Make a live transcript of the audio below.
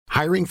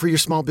Hiring for your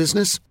small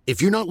business?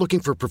 If you're not looking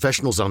for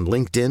professionals on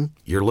LinkedIn,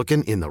 you're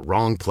looking in the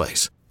wrong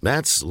place.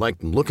 That's like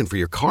looking for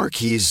your car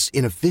keys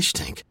in a fish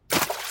tank.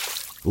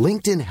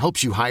 LinkedIn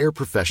helps you hire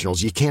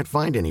professionals you can't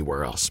find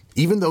anywhere else,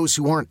 even those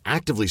who aren't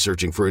actively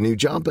searching for a new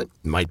job but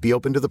might be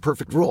open to the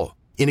perfect role.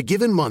 In a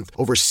given month,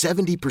 over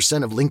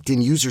 70% of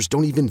LinkedIn users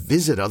don't even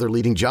visit other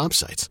leading job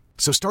sites.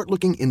 So start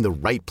looking in the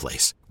right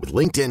place. With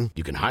LinkedIn,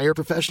 you can hire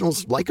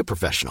professionals like a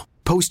professional.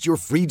 Post your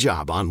free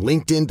job on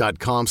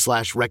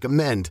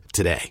linkedin.com/recommend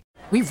today.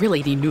 We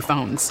really need new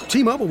phones.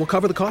 T-Mobile will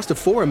cover the cost of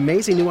 4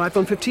 amazing new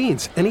iPhone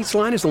 15s, and each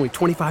line is only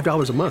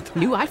 $25 a month.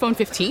 New iPhone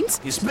 15s?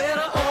 It's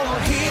better over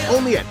here.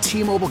 Only at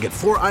T-Mobile, get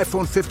 4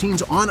 iPhone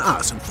 15s on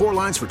us and 4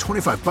 lines for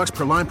 $25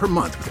 per line per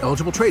month with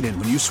eligible trade-in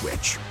when you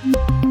switch.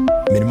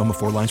 Minimum of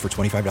 4 lines for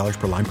 $25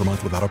 per line per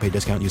month with autopay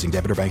discount using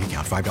debit or bank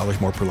account.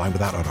 $5 more per line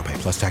without autopay,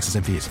 plus taxes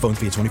and fees. Phone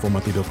fee at 24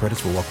 monthly bill credits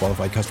for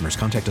well-qualified customers.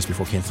 Contact us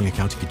before canceling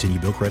account to continue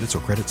bill credits or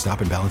credit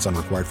stop and balance on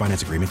required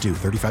finance agreement due.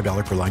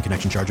 $35 per line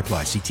connection charge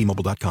applies. See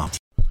T-Mobile.com.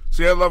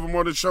 See, I love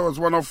more. The show is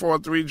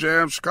 104.3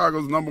 Jam,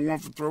 Chicago's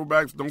 #1 for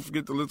throwbacks. Don't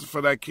forget to listen for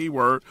that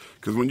keyword,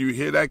 because when you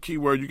hear that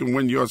keyword, you can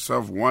win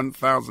yourself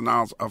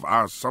 $1,000 of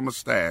our summer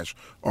stash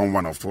on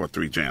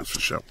 104.3 Jams for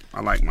sure. I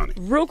like money.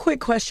 Real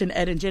quick question,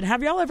 Ed and Jen.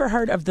 Have y'all ever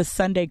heard of the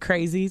Sunday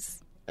Crazies?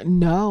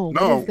 No.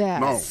 What is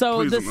that? No.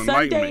 So the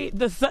Sunday,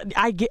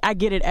 I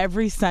get it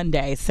every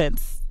Sunday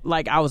since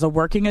like I was a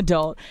working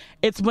adult.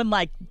 It's when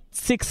like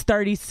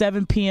 6:30,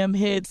 7 p.m.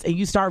 hits, and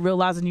you start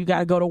realizing you got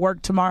to go to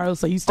work tomorrow,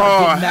 so you start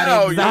getting that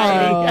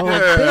anxiety.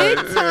 Yeah. Big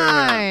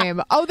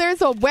time. Oh,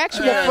 there's a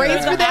actual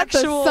phrase for that, the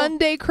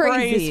Sunday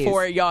Crazies. Phrase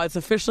for it, y'all. It's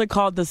officially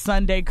called the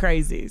Sunday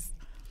Crazies.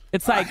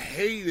 It's like, I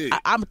hate it.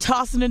 I'm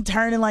tossing and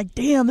turning like,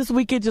 damn, this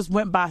weekend just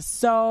went by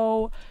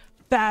so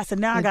fast,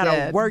 and now I got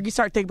to work. You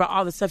start thinking about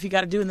all the stuff you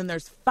got to do, and then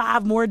there's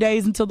 5 more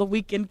days until the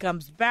weekend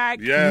comes back.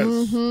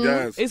 Yes,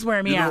 yes. It's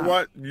wearing me out. You know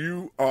what?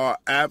 You are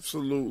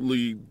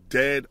absolutely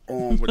dead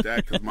on with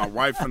that, because my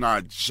wife and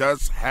I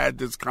just had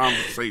this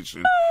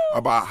conversation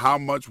about how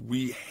much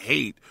we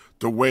hate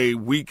the way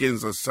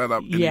weekends are set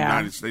up in the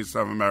United States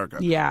of America.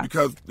 Yeah.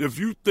 Because if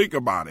you think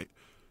about it,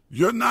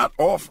 you're not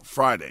off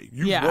Friday.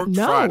 You work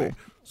Friday.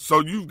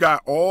 So you've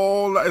got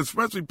all,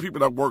 especially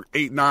people that work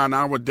 8-9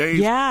 hour days.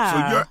 Yeah. So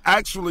you're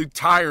actually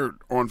tired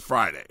on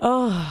Friday.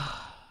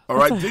 Oh. All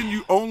right. Then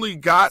you only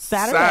got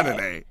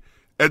Saturday.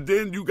 And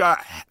then you got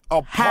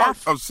a part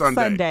of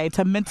Sunday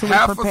to mentally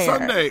prepare. Half of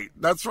Sunday.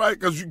 That's right,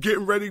 because you're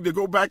getting ready to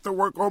go back to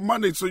work on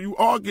Monday. So you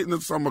are getting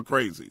the summer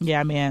crazy.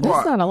 Yeah, man.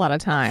 That's not a lot of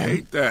time.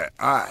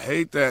 I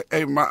hate that.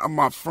 Hey,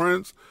 my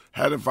friends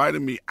had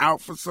invited me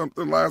out for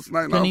something last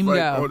night. And I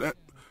was like,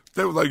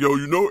 they was like, yo,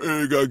 you know,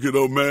 Aaron got to get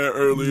up mad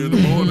early in the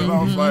morning.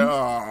 I was like,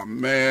 oh,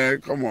 man,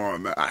 come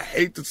on, man. I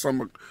hate the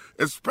summer,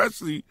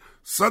 especially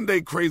Sunday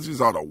crazies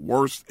are the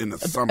worst in the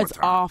summertime. It's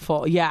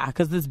awful,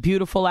 because it's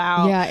beautiful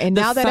out. Yeah, and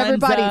now that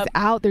everybody's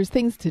out, there's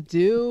things to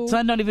do.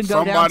 Sun don't even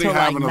go down till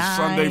like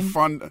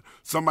 9.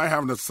 Somebody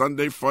having a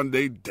Sunday fun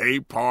day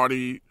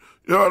party.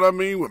 You know what I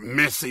mean? with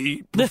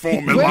Missy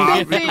performing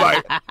live.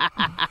 Like,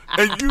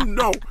 and you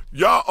know,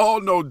 y'all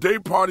all know day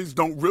parties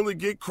don't really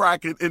get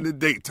cracking in the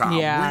daytime.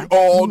 Yeah. We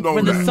all know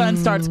when that. the sun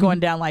starts going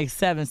down like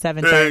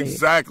 7:30.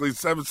 Exactly,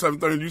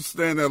 7:30. And you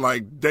stand there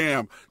like,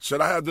 damn,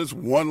 should I have this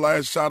one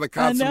last shot of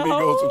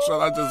Casamigos, or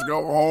should I just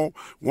go home?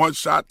 One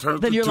shot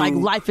turns to 2. Then you're like,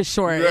 life is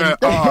short. Yeah.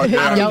 I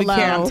don't even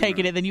care. I'm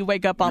taking it. Then you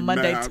wake up on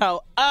Monday,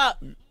 toe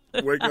up.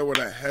 Wake up with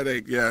a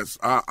headache. Yes,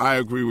 I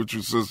agree with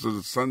you, sister.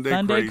 The Sunday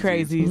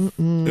Crazies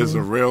is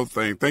a real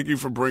thing. Thank you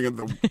for bringing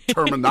the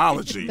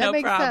terminology no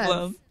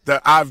problem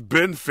that I've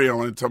been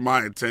feeling to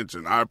my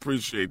attention. I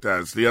appreciate that.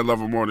 It's the Ed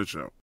Lover Morning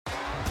Show.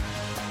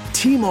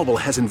 T-Mobile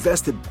has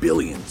invested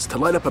billions to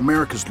light up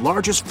America's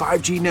largest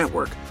 5G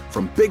network,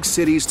 from big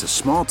cities to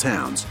small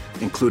towns,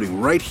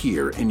 including right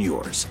here in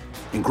yours.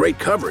 And great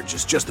coverage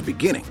is just the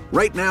beginning.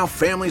 Right now,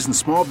 families and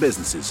small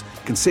businesses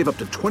can save up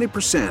to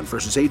 20%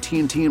 versus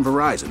AT&T and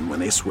Verizon when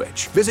they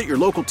switch. Visit your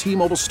local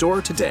T-Mobile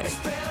store today.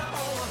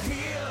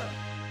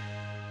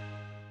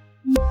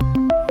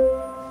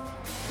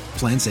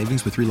 Plan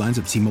savings with 3 lines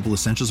of T-Mobile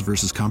Essentials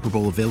versus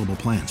comparable available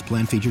plans.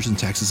 Plan features and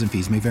taxes and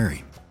fees may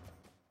vary.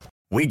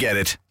 We get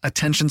it.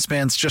 Attention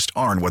spans just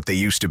aren't what they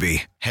used to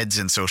be. Heads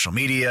in social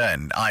media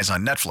and eyes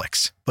on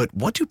Netflix. But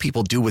what do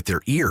people do with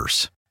their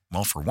ears?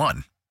 Well, for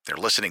one, they're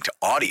listening to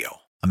audio.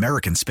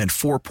 Americans spend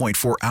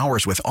 4.4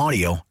 hours with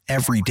audio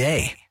every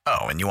day. Oh,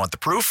 and you want the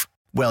proof?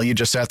 Well, you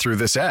just sat through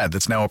this ad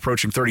that's now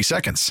approaching 30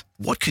 seconds.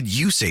 What could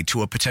you say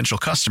to a potential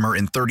customer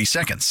in 30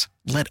 seconds?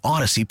 Let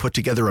Odyssey put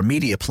together a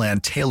media plan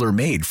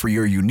tailor-made for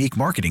your unique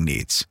marketing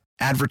needs.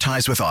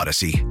 Advertise with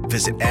Odyssey.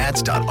 Visit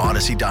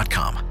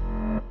ads.odyssey.com.